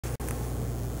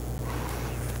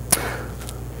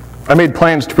I made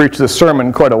plans to preach this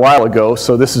sermon quite a while ago,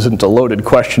 so this isn't a loaded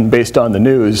question based on the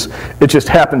news. It just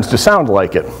happens to sound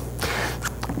like it.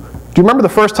 Do you remember the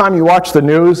first time you watched the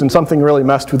news and something really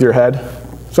messed with your head?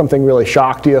 Something really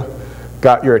shocked you,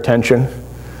 got your attention?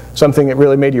 Something that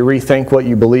really made you rethink what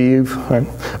you believe? Right?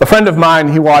 A friend of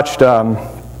mine, he watched the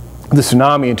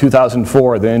tsunami in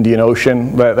 2004, the Indian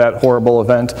Ocean, that horrible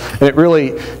event, and it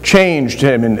really changed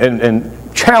him and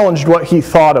challenged what he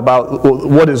thought about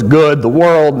what is good, the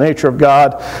world, nature of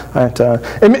God.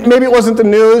 And maybe it wasn't the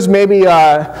news. Maybe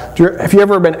have you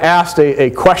ever been asked a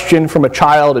question from a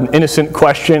child, an innocent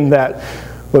question that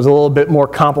was a little bit more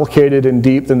complicated and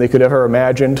deep than they could ever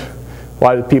imagined?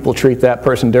 Why did people treat that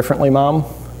person differently, Mom?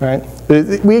 Right?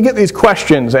 We get these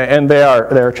questions, and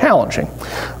they're challenging.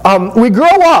 We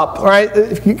grow up, right?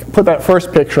 If you put that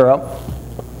first picture up,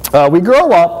 we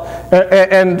grow up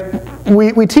and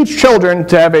we teach children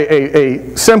to have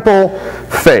a simple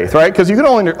faith, right? Because you can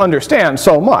only understand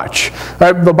so much.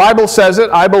 Right? The Bible says it,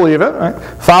 I believe it. Right?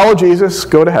 Follow Jesus,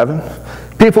 go to heaven.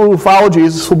 People who follow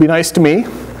Jesus will be nice to me.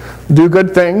 Do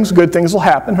good things will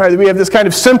happen. Right? We have this kind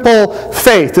of simple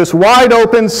faith, this wide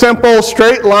open, simple,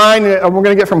 straight line, and we're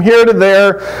going to get from here to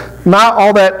there. Not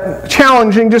all that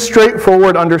challenging, just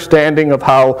straightforward understanding of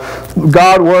how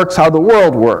God works, how the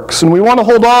world works. And we want to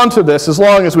hold on to this as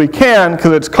long as we can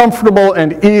because it's comfortable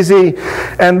and easy.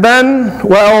 And then,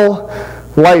 well,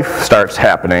 life starts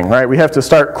happening, right? We have to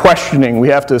start questioning. We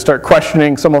have to start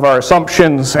questioning some of our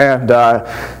assumptions, and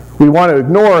we want to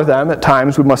ignore them at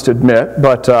times, we must admit,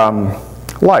 but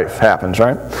life happens,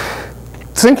 right?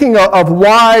 Thinking of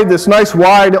why this nice,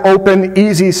 wide, open,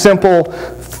 easy, simple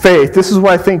faith, this is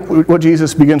what I think what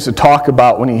Jesus begins to talk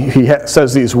about when he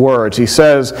says these words. He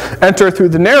says, enter through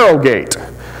the narrow gate,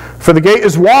 for the gate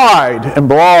is wide and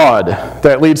broad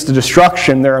that leads to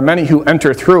destruction. There are many who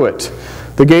enter through it.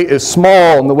 The gate is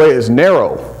small and the way is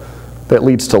narrow that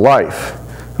leads to life,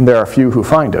 and there are few who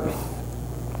find it.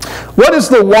 What is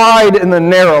the wide and the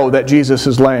narrow that Jesus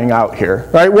is laying out here?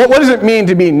 Right? What does it mean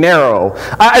to be narrow?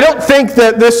 I don't think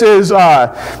that this is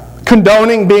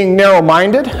condoning being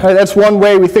narrow-minded. That's one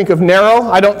way we think of narrow.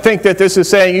 I don't think that this is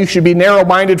saying you should be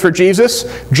narrow-minded for Jesus,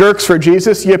 jerks for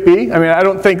Jesus, yippee. I mean, I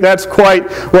don't think that's quite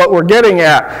what we're getting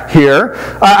at here.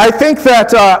 I think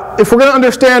that if we're going to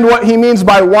understand what he means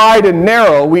by wide and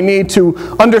narrow, we need to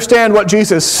understand what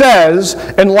Jesus says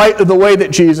in light of the way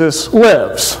that Jesus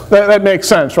lives. That makes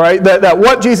sense, right? That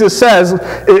what Jesus says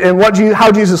and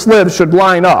how Jesus lives should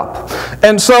line up.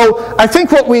 And so I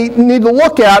think what we need to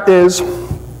look at is,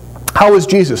 how is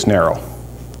Jesus narrow?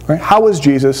 Right? How is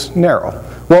Jesus narrow?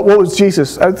 What was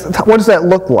Jesus? What does that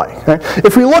look like? Right?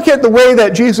 If we look at the way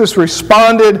that Jesus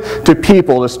responded to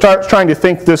people, to start trying to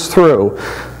think this through,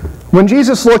 when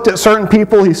Jesus looked at certain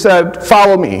people, he said,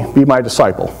 "Follow me, be my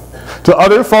disciple." To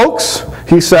other folks,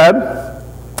 he said,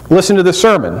 "Listen to this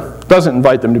sermon." Doesn't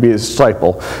invite them to be his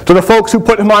disciple. To the folks who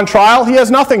put him on trial, he has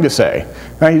nothing to say.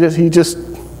 Right? He just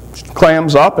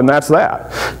clams up, and that's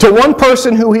that. To one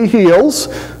person who he heals,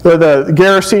 the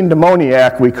Gerasene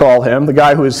demoniac, we call him, the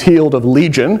guy who is healed of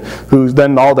legion, who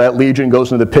then all that legion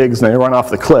goes into the pigs and they run off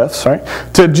the cliffs. Right?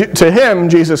 To him,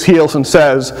 Jesus heals and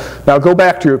says, "Now go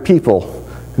back to your people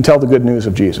and tell the good news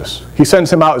of Jesus." He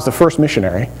sends him out as the first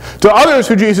missionary. To others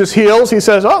who Jesus heals, he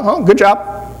says, "Oh, good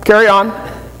job, carry on."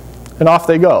 And off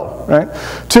they go. Right?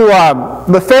 To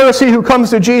the Pharisee who comes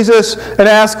to Jesus and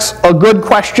asks a good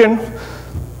question,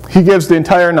 he gives the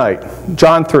entire night.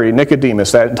 John 3,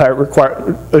 Nicodemus,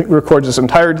 records this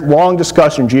entire long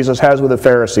discussion Jesus has with a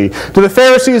Pharisee. To the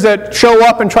Pharisees that show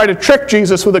up and try to trick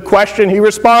Jesus with a question, he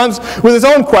responds with his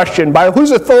own question. By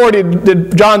whose authority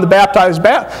did John the Baptist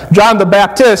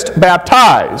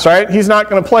baptize? Right? He's not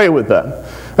going to play with them.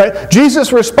 Right?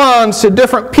 Jesus responds to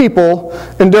different people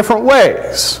in different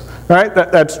ways. Right?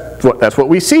 That's what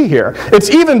we see here. It's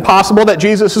even possible that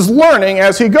Jesus is learning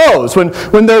as he goes.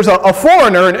 When there's a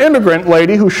foreigner, an immigrant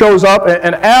lady who shows up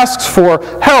and asks for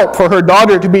help for her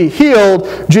daughter to be healed,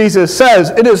 Jesus says,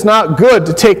 "It is not good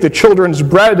to take the children's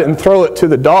bread and throw it to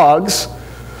the dogs."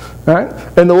 Right?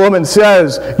 And the woman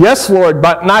says, "Yes, Lord,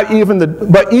 but even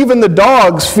the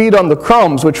dogs feed on the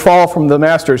crumbs which fall from the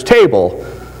master's table."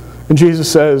 And Jesus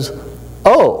says,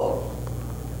 "Oh,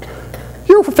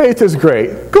 your faith is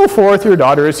great. Go forth, your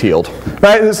daughter is healed."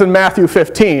 Right? This is in Matthew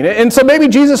 15. And so maybe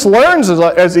Jesus learns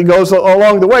as he goes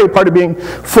along the way, part of being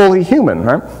fully human.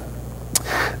 Right?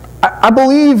 I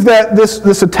believe that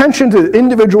this attention to the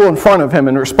individual in front of him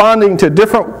and responding to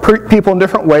different people in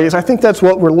different ways, I think that's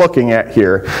what we're looking at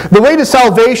here. The way to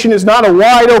salvation is not a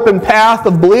wide open path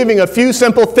of believing a few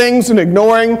simple things and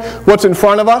ignoring what's in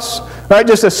front of us. Right?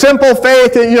 Just a simple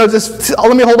faith, and just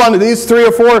let me hold on to these 3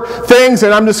 or 4 things,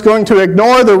 and I'm just going to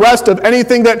ignore the rest of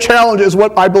anything that challenges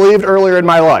what I believed earlier in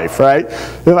my life. Right?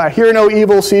 If I hear no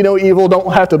evil, see no evil,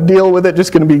 don't have to deal with it,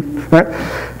 just going to be. Right?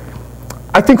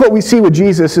 I think what we see with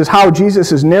Jesus is how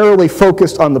Jesus is narrowly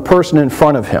focused on the person in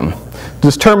front of him,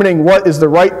 determining what is the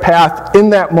right path in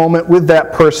that moment with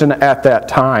that person at that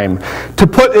time. To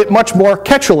put it much more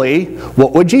catchily,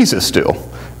 what would Jesus do?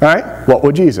 Right? What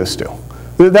would Jesus do?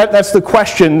 That's the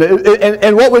question.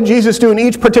 And what would Jesus do in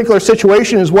each particular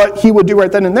situation is what he would do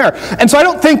right then and there. And so I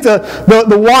don't think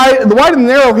the wide and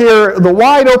narrow here, the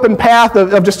wide open path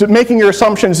of just making your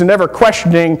assumptions and never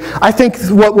questioning, I think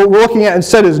what we're looking at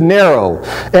instead is narrow.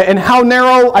 And how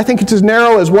narrow? I think it's as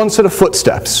narrow as one set of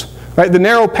footsteps. Right? The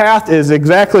narrow path is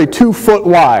exactly 2 foot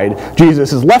wide.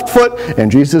 Jesus' left foot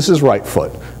and Jesus' right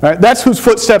foot. Right? That's whose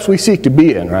footsteps we seek to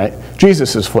be in, right?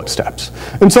 Jesus' footsteps.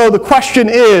 And so the question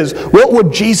is, what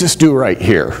would Jesus do right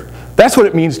here? That's what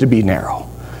it means to be narrow.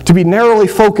 To be narrowly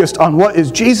focused on what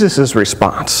is Jesus'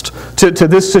 response to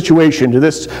this situation, to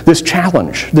this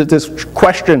challenge, this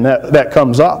question that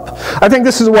comes up. I think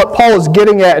this is what Paul is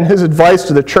getting at in his advice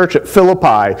to the church at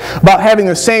Philippi about having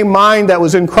the same mind that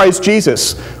was in Christ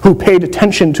Jesus, who paid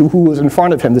attention to who was in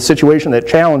front of him, the situation that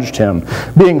challenged him.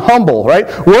 Being humble, right?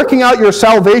 Working out your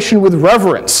salvation with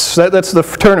reverence. That's the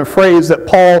turn of phrase that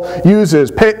Paul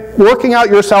uses. Working out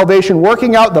your salvation,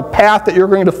 working out the path that you're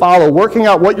going to follow, working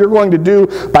out what you're going to do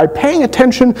by paying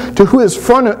attention to who is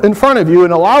in front of you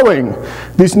and allowing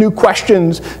these new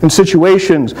questions and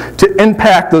situations to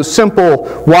impact those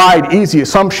simple, wide, easy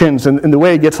assumptions, and the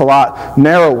way it gets a lot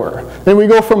narrower. Then we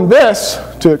go from this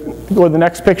to go to the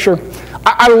next picture.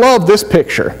 I love this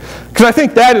picture because I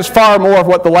think that is far more of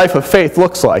what the life of faith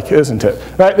looks like, isn't it?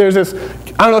 Right? There's this,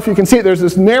 I don't know if you can see it, there's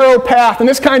this narrow path and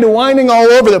it's kind of winding all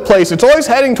over the place. It's always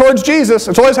heading towards Jesus.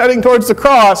 It's always heading towards the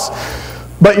cross.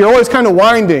 But you're always kind of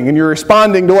winding and you're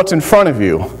responding to what's in front of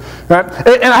you. Right?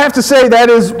 And I have to say that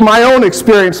is my own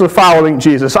experience with following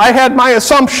Jesus. I had my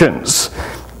assumptions.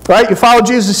 Right? You follow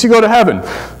Jesus, you go to heaven.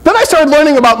 Then I started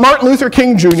learning about Martin Luther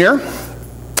King Jr.,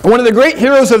 one of the great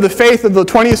heroes of the faith of the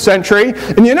 20th century.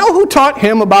 And you know who taught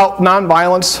him about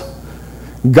nonviolence?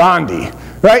 Gandhi.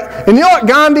 Right? And you know what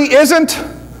Gandhi isn't?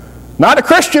 Not a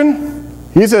Christian.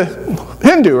 He's a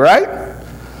Hindu, right?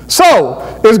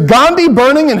 So, is Gandhi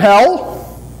burning in hell?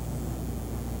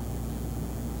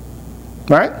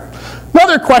 Right?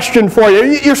 Another question for you.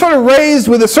 You're sort of raised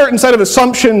with a certain set of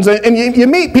assumptions, and you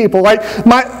meet people. Like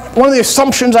one of the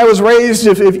assumptions I was raised,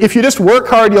 if you just work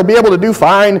hard, you'll be able to do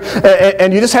fine,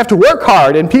 and you just have to work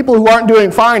hard. And people who aren't doing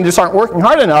fine just aren't working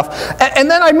hard enough. And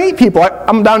then I meet people.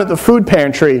 I'm down at the food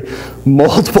pantry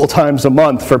multiple times a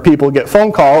month for people to get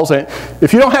phone calls. And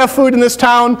if you don't have food in this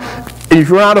town, if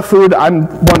you run out of food, I'm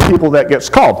one of the people that gets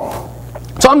called.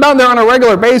 So I'm down there on a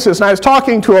regular basis, and I was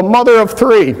talking to a mother of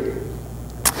 3.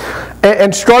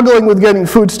 And struggling with getting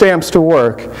food stamps to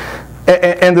work.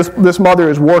 And this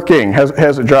mother is working,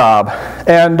 has a job.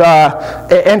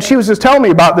 And she was just telling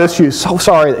me about this. She was so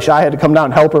sorry that I had to come down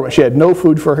and help her, but she had no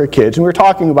food for her kids. And we were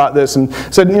talking about this and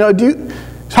said,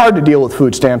 it's hard to deal with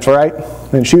food stamps, right?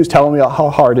 And she was telling me how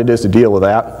hard it is to deal with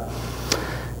that.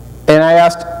 And I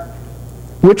asked,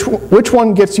 which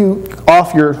one gets you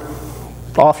off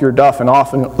your duff and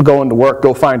off and going to work,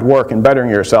 go find work and bettering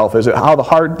yourself? Is it how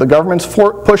hard the government's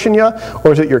pushing you,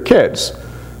 or is it your kids?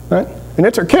 Right? And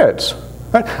it's our kids.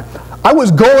 Right? I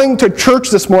was going to church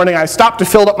this morning. I stopped to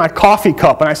fill up my coffee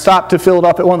cup, and I stopped to fill it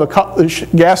up at one of the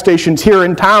gas stations here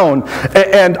in town.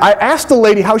 And I asked the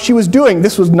lady how she was doing.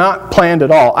 This was not planned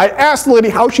at all. I asked the lady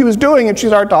how she was doing, and she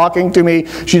started talking to me.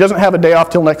 She doesn't have a day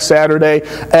off till next Saturday,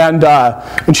 and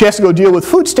she has to go deal with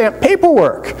food stamp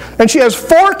paperwork. And she has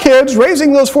 4 kids.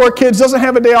 Raising those 4 kids, doesn't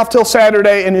have a day off till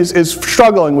Saturday, and is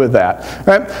struggling with that.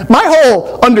 Right? My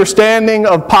whole understanding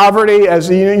of poverty, as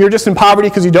you're just in poverty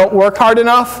because you don't work hard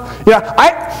enough.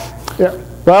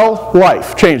 Well,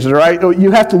 life changes, right?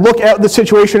 You have to look at the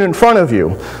situation in front of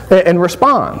you and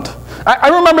respond. I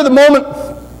remember the moment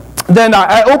then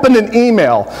I opened an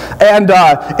email, and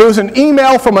it was an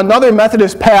email from another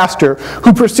Methodist pastor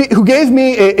who gave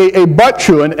me a butt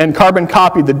chew and carbon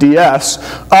copied the DS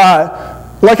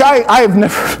like I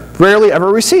have rarely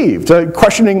ever received,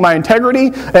 questioning my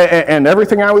integrity and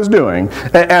everything I was doing.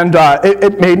 And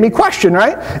it made me question,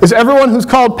 right? Is everyone who's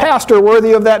called pastor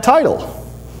worthy of that title?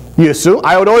 You assume?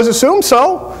 I would always assume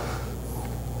so.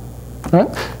 Right?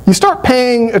 You start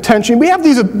paying attention. We have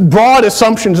these broad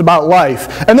assumptions about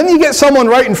life. And then you get someone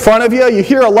right in front of you. You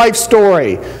hear a life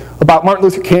story about Martin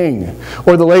Luther King,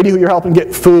 or the lady who you're helping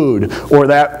get food, or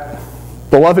that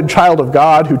beloved child of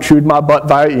God who chewed my butt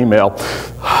via email.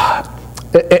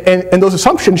 And those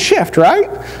assumptions shift,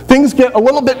 right? Things get a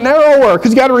little bit narrower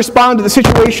because you got to respond to the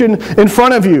situation in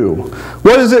front of you.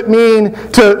 What does it mean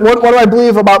to, what do I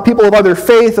believe about people of other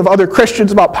faith, of other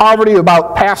Christians, about poverty,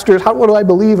 about pastors? What do I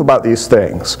believe about these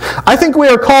things? I think we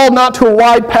are called not to a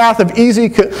wide path of easy,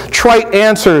 trite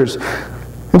answers.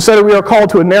 Instead, we are called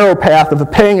to a narrow path of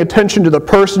paying attention to the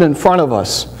person in front of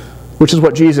us, which is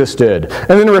what Jesus did.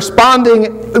 And then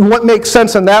responding what makes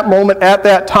sense in that moment, at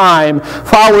that time,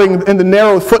 following in the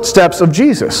narrow footsteps of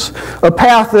Jesus. A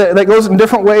path that goes in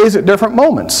different ways at different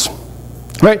moments.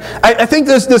 Right? I think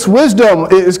this wisdom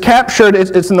is captured,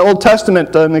 it's in the Old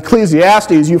Testament, in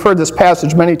Ecclesiastes. You've heard this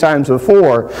passage many times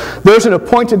before. There's an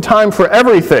appointed time for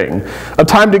everything. A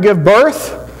time to give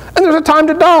birth, and there's a time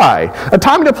to die. A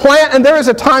time to plant, and there is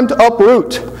a time to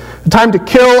uproot. A time to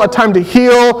kill, a time to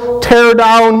heal, tear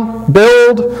down,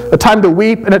 build, a time to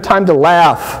weep and a time to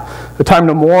laugh, a time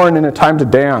to mourn and a time to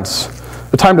dance,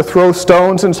 a time to throw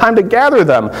stones and a time to gather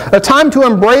them, a time to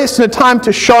embrace and a time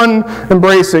to shun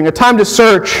embracing, a time to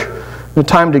search and a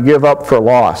time to give up for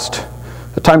lost,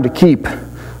 a time to keep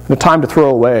and a time to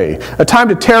throw away, a time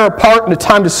to tear apart and a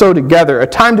time to sew together, a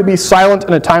time to be silent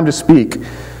and a time to speak,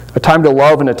 a time to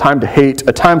love and a time to hate,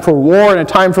 a time for war and a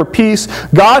time for peace.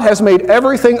 God has made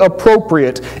everything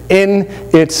appropriate in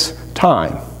its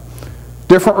time.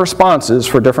 Different responses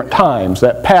for different times.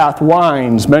 That path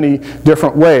winds many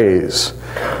different ways.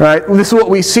 Right? This is what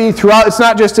we see throughout. It's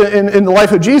not just in the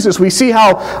life of Jesus. We see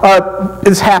how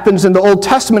this happens in the Old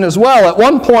Testament as well. At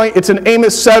one point, it's in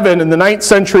Amos 7 in the 9th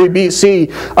century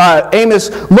BC. Amos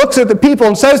looks at the people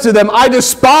and says to them, I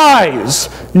despise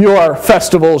your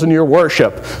festivals and your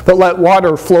worship, but let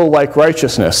water flow like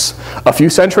righteousness. A few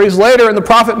centuries later, in the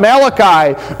prophet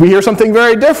Malachi, we hear something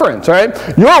very different. Right?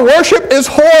 Your worship is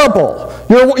horrible.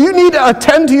 You need to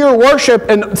attend to your worship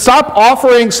and stop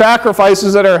offering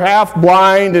sacrifices that are half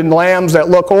blind and lambs that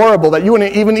look horrible, that you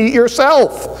wouldn't even eat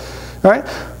yourself. Right?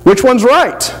 Which one's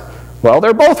right? Well,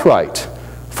 they're both right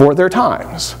for their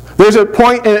times. There's a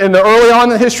point in the early on in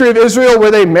the history of Israel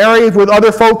where they married with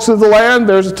other folks of the land.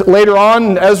 There's later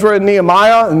on in Ezra and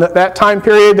Nehemiah, in that time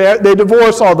period, they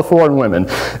divorced all the foreign women.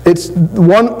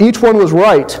 Each one was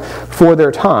right for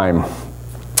their time.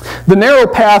 The narrow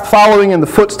path following in the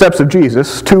footsteps of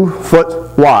Jesus, 2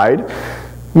 foot wide,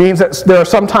 means that there are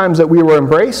some times that we will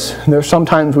embrace, and there are some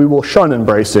times we will shun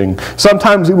embracing.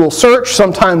 Sometimes we will search,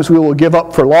 sometimes we will give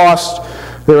up for lost.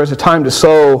 There is a time to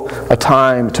sow, a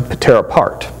time to tear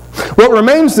apart. What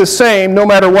remains the same, no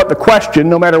matter what the question,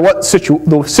 no matter what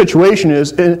the situation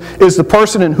is the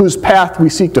person in whose path we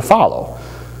seek to follow.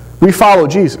 We follow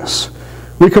Jesus.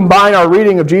 We combine our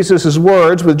reading of Jesus'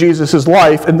 words with Jesus'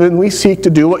 life, and then we seek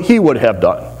to do what he would have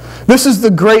done. This is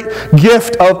the great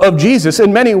gift of Jesus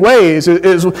in many ways.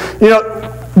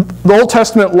 The Old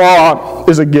Testament law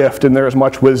is a gift, and there is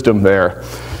much wisdom there.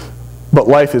 But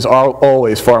life is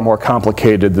always far more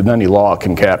complicated than any law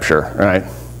can capture, right?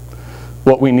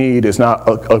 What we need is not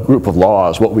a group of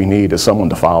laws. What we need is someone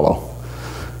to follow.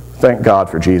 Thank God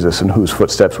for Jesus, in whose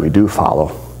footsteps we do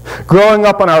follow. Growing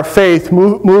up in our faith,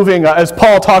 moving, as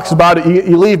Paul talks about it,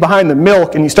 you leave behind the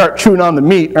milk and you start chewing on the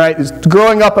meat, right? It's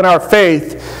growing up in our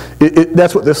faith,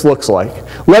 that's what this looks like.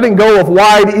 Letting go of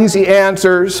wide, easy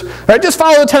answers. Right? Just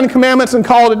follow the 10 Commandments and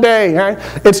call it a day. Right?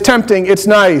 It's tempting, it's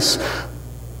nice,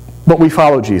 but we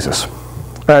follow Jesus.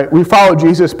 Right? We follow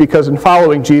Jesus because in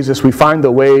following Jesus, we find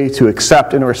the way to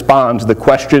accept and respond to the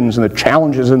questions and the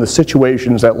challenges and the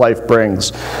situations that life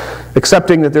brings.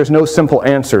 Accepting that there's no simple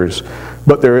answers,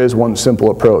 but there is one simple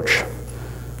approach.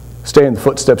 Stay in the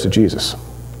footsteps of Jesus,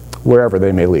 wherever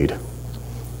they may lead.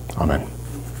 Amen.